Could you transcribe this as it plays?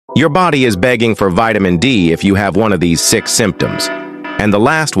Your body is begging for vitamin D if you have one of these 6 symptoms. And the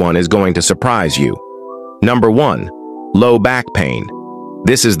last one is going to surprise you. Number 1. Low back pain.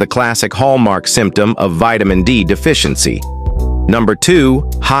 This is the classic hallmark symptom of vitamin D deficiency. Number 2.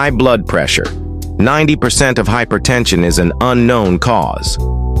 High blood pressure. 90% of hypertension is an unknown cause.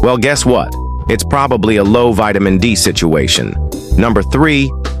 Well, guess what? It's probably a low vitamin D situation. Number 3.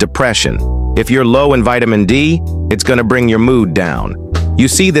 Depression. If you're low in vitamin D, it's going to bring your mood down. You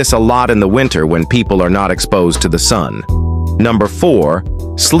see this a lot in the winter when people are not exposed to the sun. Number 4.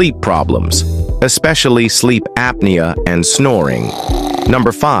 Sleep problems, especially sleep apnea and snoring.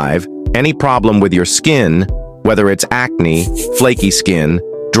 Number 5. Any problem with your skin, whether it's acne, flaky skin,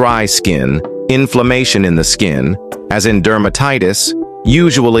 dry skin, inflammation in the skin, as in dermatitis,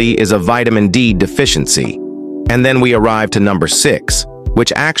 usually is a vitamin D deficiency. And then we arrive to number 6,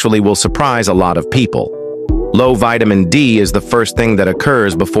 which actually will surprise a lot of people. Low vitamin D is the first thing that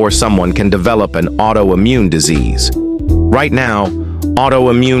occurs before someone can develop an autoimmune disease. Right now,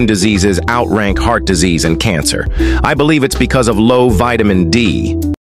 autoimmune diseases outrank heart disease and cancer. I believe it's because of low vitamin D.